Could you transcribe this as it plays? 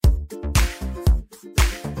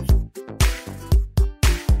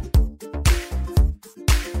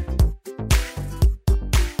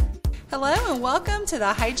Hello and welcome to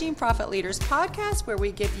the Hygiene Profit Leaders podcast, where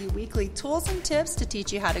we give you weekly tools and tips to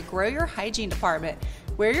teach you how to grow your hygiene department.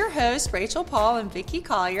 We're your hosts, Rachel Paul and Vicki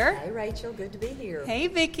Collier. Hey Rachel, good to be here. Hey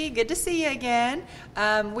Vicki, good to see you again.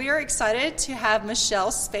 We are excited to have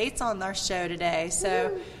Michelle Spates on our show today.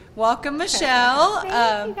 So welcome, Michelle.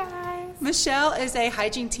 Thank you guys. Michelle is a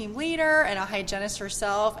hygiene team leader and a hygienist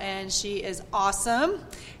herself, and she is awesome.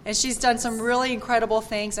 And she's done some really incredible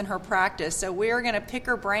things in her practice. So we're going to pick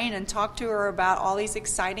her brain and talk to her about all these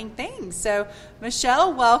exciting things. So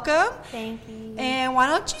Michelle, welcome. Thank you. And why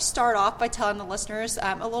don't you start off by telling the listeners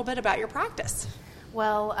a little bit about your practice?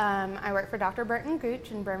 Well, I work for Dr. Burton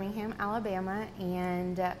Gooch in Birmingham, Alabama,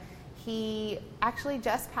 and he actually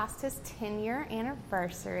just passed his 10-year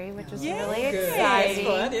anniversary, which was really exciting. That's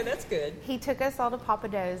fun. Yeah, that's good. He took us all to Papa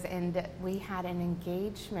Do's, and we had an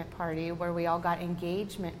engagement party where we all got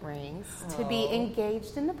engagement rings to be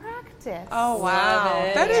engaged in the practice. Oh, wow. Love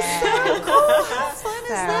it. That is so cool. How fun is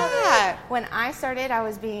that? When I started, I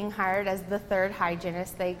was being hired as the third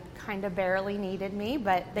hygienist. They kind of barely needed me,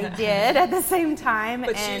 but they did at the same time.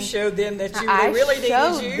 But and you showed them that they I really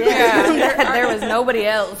showed needed you. them that there was nobody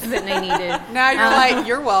else that they needed. Now you're like,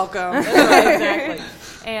 you're welcome. Right, exactly.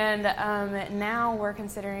 And now we're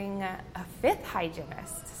considering a fifth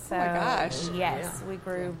hygienist. So, Oh my gosh. Yes, we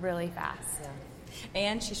grew really fast. Yeah.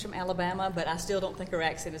 And she's from Alabama, but I still don't think her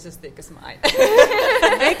accent is as thick as mine.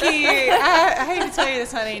 Vicki, I hate to tell you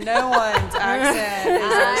this, honey. No one's accent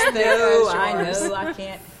is as thick as yours. I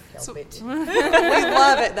can't help it. We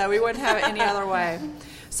love it, though. We wouldn't have it any other way.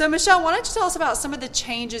 So, Michelle, why don't you tell us about some of the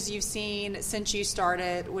changes you've seen since you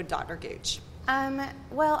started with Dr. Gooch?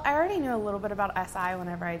 Well, I already knew a little bit about SI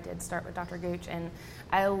whenever I did start with Dr. Gooch, and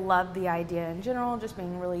I love the idea in general, just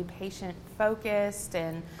being really patient-focused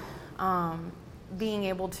and being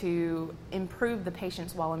able to improve the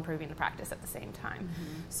patients while improving the practice at the same time.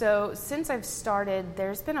 Mm-hmm. So since I've started,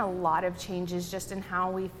 there's been a lot of changes just in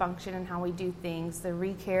how we function and how we do things. The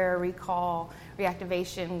recare, recall,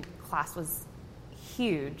 reactivation class was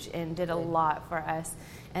huge and did a lot for us.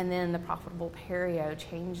 And then the profitable perio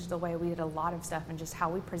changed the way we did a lot of stuff and just how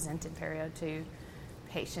we presented perio to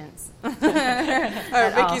patients.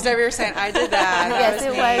 Vicki's over here saying, I did that. Yes,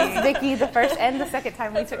 it was Vicki the first and the second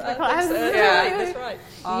time we took the class. Yeah, that's right.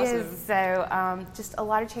 Awesome. Yes, so just a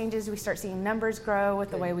lot of changes. We start seeing numbers grow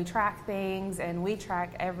with the way we track things, and we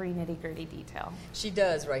track every nitty-gritty detail. She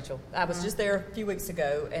does, Rachel. I was just there a few weeks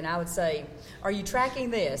ago, and I would say, are you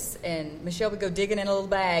tracking this? And Michelle would go digging in a little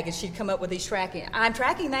bag, and she'd come up with these tracking. I'm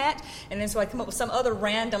tracking that. And then so I'd come up with some other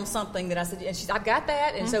random something that I said, and she's, I've got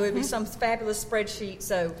that. And so it'd be some fabulous spreadsheet.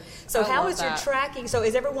 So how is your tracking? So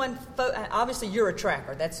is everyone, obviously you're a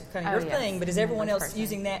tracker. That's kind of your thing. But is everyone else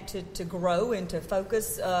using that to grow and to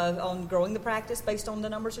focus on growing the practice based on the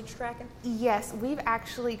numbers that you're tracking? Yes, we've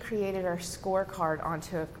actually created our scorecard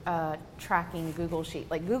onto a tracking Google sheet.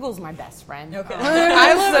 Like, Google's my best friend. Okay.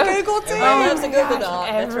 I love Google too. Everyone loves a Google Doc.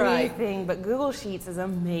 That's right. Everything, but Google Sheets is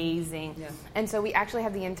amazing. Yeah. And so we actually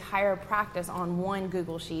have the entire practice on one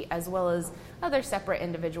Google Sheet, as well as other separate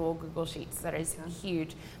individual Google Sheets. That is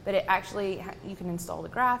huge. But it actually, you can install the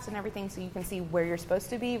graphs and everything so you can see where you're supposed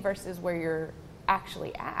to be versus where you're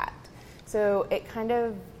actually at. So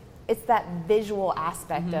it's that visual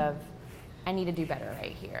aspect of, I need to do better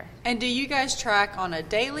right here. And do you guys track on a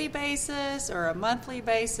daily basis or a monthly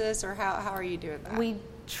basis, or how are you doing that? We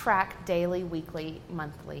track daily, weekly,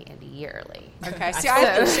 monthly, and yearly. Okay, see, but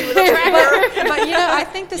I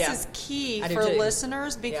think this is key for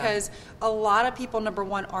listeners because a lot of people, number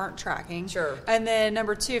one, aren't tracking. Sure. And then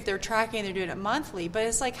number two, if they're tracking, they're doing it monthly. But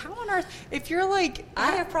it's like, how on earth, if you're like...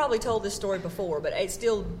 I have probably told this story before, but it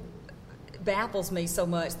still baffles me so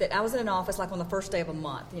much that I was in an office like on the first day of a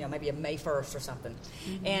month, maybe a May 1st or something.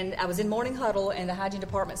 Mm-hmm. And I was in morning huddle, and the hygiene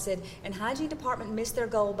department said, and hygiene department missed their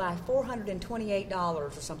goal by $428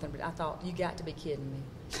 or something. But I thought, you got to be kidding me.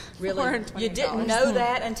 Really? You didn't know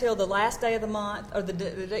that until the last day of the month, or the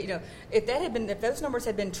day, if those numbers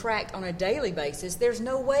had been tracked on a daily basis, there's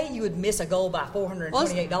no way you would miss a goal by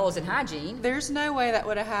 $428 in hygiene. There's no way that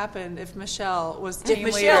would have happened if Michelle was team leader.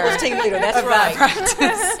 Michelle was team leader, that's right.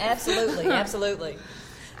 Absolutely.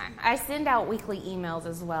 I send out weekly emails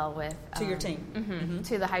as well with to your team,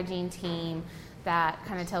 to the hygiene team, that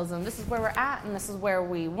kind of tells them this is where we're at and this is where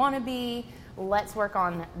we want to be. Let's work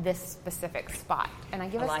on this specific spot. And I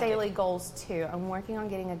give us daily goals too. I'm working on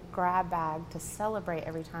getting a grab bag to celebrate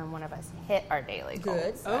every time one of us hit our daily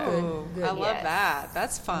goals. Good. I love that.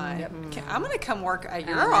 That's fun. Yep. I'm going to come work at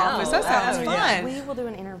your office. That sounds fun. Yeah. We will do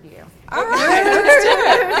an interview. All right,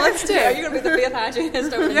 let's do it. Are you going to be the fifth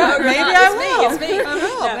hygienist over there? Yeah, maybe I will. It's me. I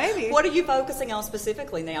will, maybe. what are you focusing on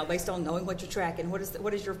specifically now, based on knowing what you're tracking? What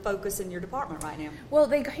is your focus in your department right now? Well,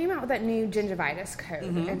 they came out with that new gingivitis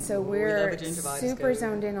code, and so we're super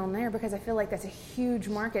zoned in on there because I feel like that's a huge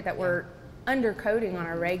market that we're undercoding on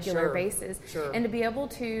a regular basis. And to be able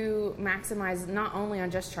to maximize not only on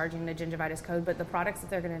just charging the gingivitis code, but the products that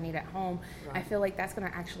they're going to need at home, I feel like that's going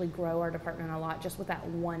to actually grow our department a lot just with that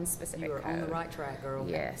one specific code. You're on the right track, girl.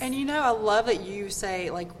 Yes. And you know, I love that you say,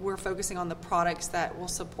 like, we're focusing on the products that will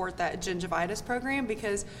support that gingivitis program,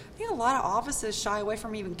 because I think a lot of offices shy away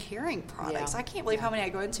from even carrying products. I can't believe how many I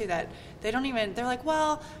go into that they don't even, they're like,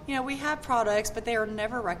 well, you know, we have products, but they are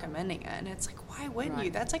never recommending it. And it's like, why wouldn't you?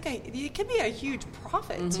 That's like it could be a huge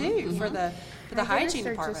profit too for the hygiene department.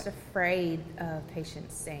 They're just afraid of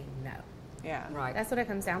patients saying no. Yeah, right. That's what it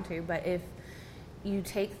comes down to. But if you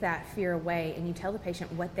take that fear away and you tell the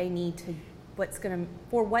patient what they need to, what's going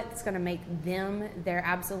to make them their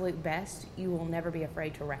absolute best, you will never be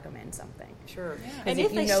afraid to recommend something. Sure. Yeah. And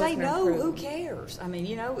if they say no, who cares? I mean,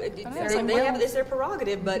 you know, it's their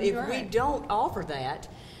prerogative. But if we don't offer that,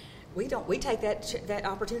 we take that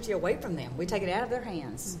opportunity away from them. We take it out of their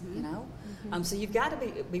hands. You know. So you've got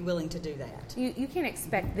to be willing to do that. You can't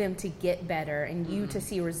expect them to get better and you to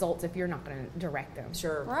see results if you're not going to direct them.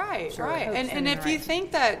 Sure. Right. And if you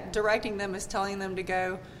think that directing them is telling them to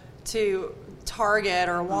go to Target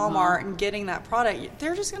or Walmart and getting that product,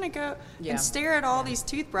 they're just going to go and stare at all these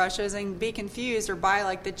toothbrushes and be confused or buy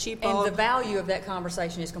like the cheap and the value of that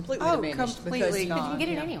conversation is completely diminished. Completely gone. You can get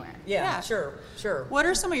it anywhere. Yeah, sure. What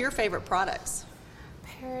are some of your favorite products?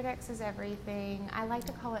 Paradex is everything. I like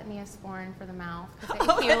to call it Neosporin for the mouth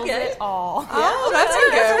because it heals it all. Oh, that's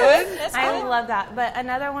a good one. I love that. But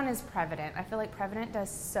another one is Prevident. I feel like Prevident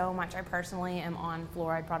does so much. I personally am on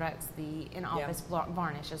fluoride products, the in-office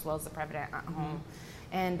varnish, as well as the Prevident at home.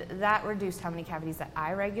 And that reduced how many cavities that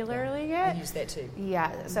I regularly get. I use that too.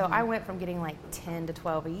 Yeah, so I went from getting like 10 to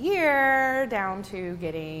 12 a year down to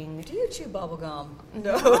getting... Do you chew bubble gum? No.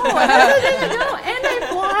 No, and I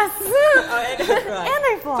floss. And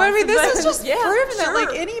I floss. But I mean, this is just proven that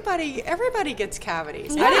like everybody gets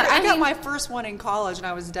cavities. Yeah, I got my first one in college and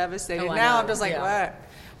I was devastated. Now I'm just like, what?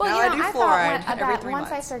 Well, now I do fluoride every 3 months.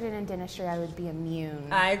 Once I started in dentistry, I would be immune.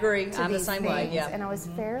 I agree. I'm the same way. Yeah, and I was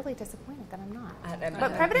fairly disappointed that I'm not.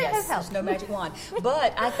 But Prevident has helped. There's no magic wand.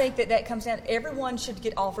 But I think that comes down. Everyone should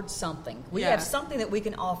get offered something. We have something that we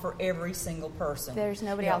can offer every single person. There's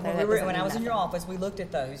nobody out there. When I was in your office, we looked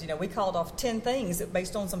at those. You know, we called off 10 things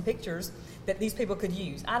based on some pictures that these people could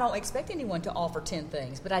use. I don't expect anyone to offer 10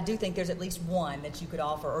 things, but I do think there's at least one that you could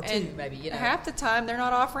offer, or two, maybe. You know, half the time they're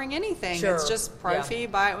not offering anything. Sure. It's just Profi,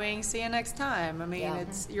 Bitewing, see you next time. I mean,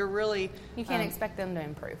 you're really you can't expect them to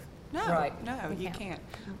improve. No, you can't.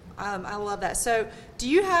 I love that. So, do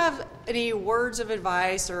you have any words of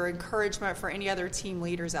advice or encouragement for any other team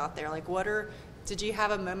leaders out there? Like, did you have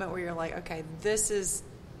a moment where you're like, okay,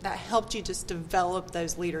 that helped you just develop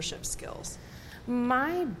those leadership skills?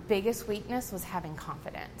 My biggest weakness was having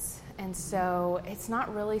confidence. And so it's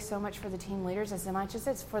not really so much for the team leaders as much as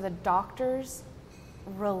it's for the doctors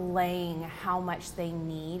relaying how much they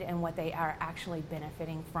need and what they are actually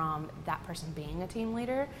benefiting from that person being a team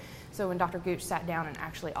leader. So when Dr. Gooch sat down and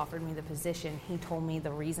actually offered me the position, he told me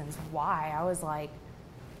the reasons why. I was like,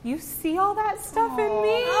 you see all that stuff in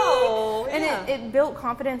me? Oh, yeah. And it built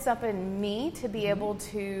confidence up in me to be able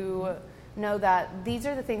to know that these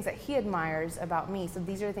are the things that he admires about me, so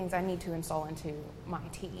these are the things I need to install into my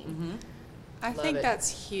team. I think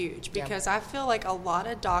that's huge because I feel like a lot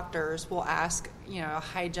of doctors will ask, a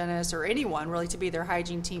hygienist or anyone really to be their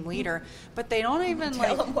hygiene team leader, but they don't even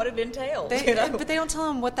tell them what it entails. But they don't tell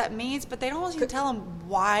them what that means, but they don't even tell them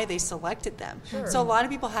why they selected them. Sure. So a lot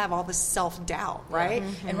of people have all this self-doubt, right?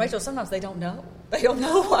 And Rachel, sometimes they don't know. They don't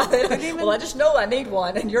know why. I just know I need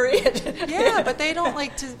one, and you're it. Yeah, but they don't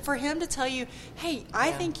for him to tell you, hey,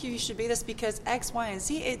 I think you should be this because X, Y, and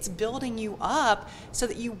Z. It's building you up so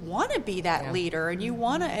that you want to be that leader, and you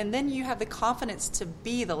want to, and then you have the confidence to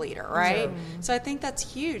be the leader, right? Sure. So I think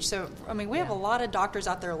that's huge. So I mean, we have a lot of doctors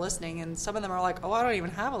out there listening, and some of them are like, oh, I don't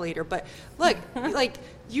even have a leader. But look,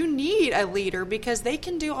 you need a leader because they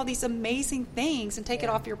can do all these amazing things and take it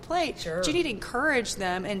off your plate. Sure. But you need to encourage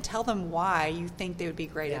them and tell them why you think they would be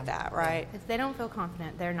great at that, right? If they don't feel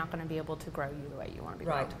confident, they're not going to be able to grow you the way you want to be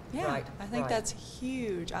grown. Yeah, right. I think that's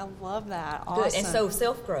huge. I love that. Good. Awesome. And so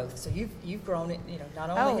self-growth. So you've grown it. Not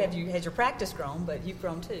only has your practice grown, but you've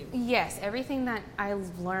grown too. Yes, everything that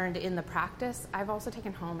I've learned in the practice, practice, I've also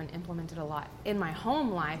taken home and implemented a lot in my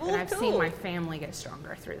home life, and I've cool. seen my family get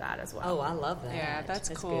stronger through that as well. Oh, I love that. Yeah, that's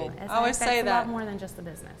cool. Good. I always say a that lot more than just the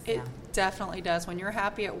business. it definitely does. When you're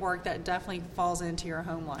happy at work, that definitely falls into your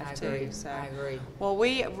home life I too. agree. So, I agree. Well,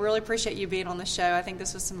 we really appreciate you being on the show. I think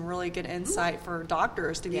this was some really good insight for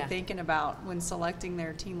doctors to be thinking about when selecting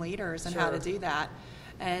their team leaders and how to do that.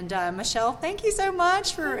 And Michelle, thank you so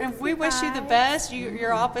much and we wish you the best.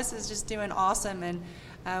 Your office is just doing awesome, and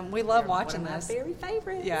we love watching One of this. my very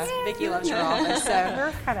favorites. Yeah, Vicki loves your office. So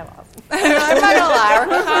We're kind of awesome. I'm not gonna lie,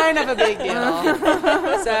 we're kind of a big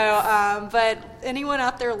deal. So, but anyone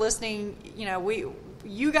out there listening,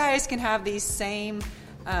 you guys can have these same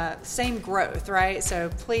growth, right? So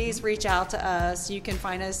please reach out to us. You can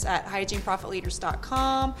find us at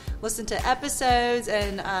hygieneprofitleaders.com, listen to episodes,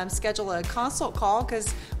 and schedule a consult call,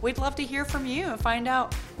 because we'd love to hear from you and find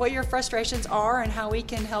out what your frustrations are and how we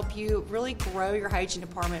can help you really grow your hygiene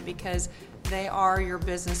department, because they are your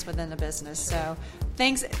business within a business. So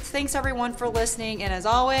thanks everyone for listening, and as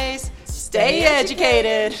always, stay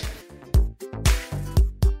educated.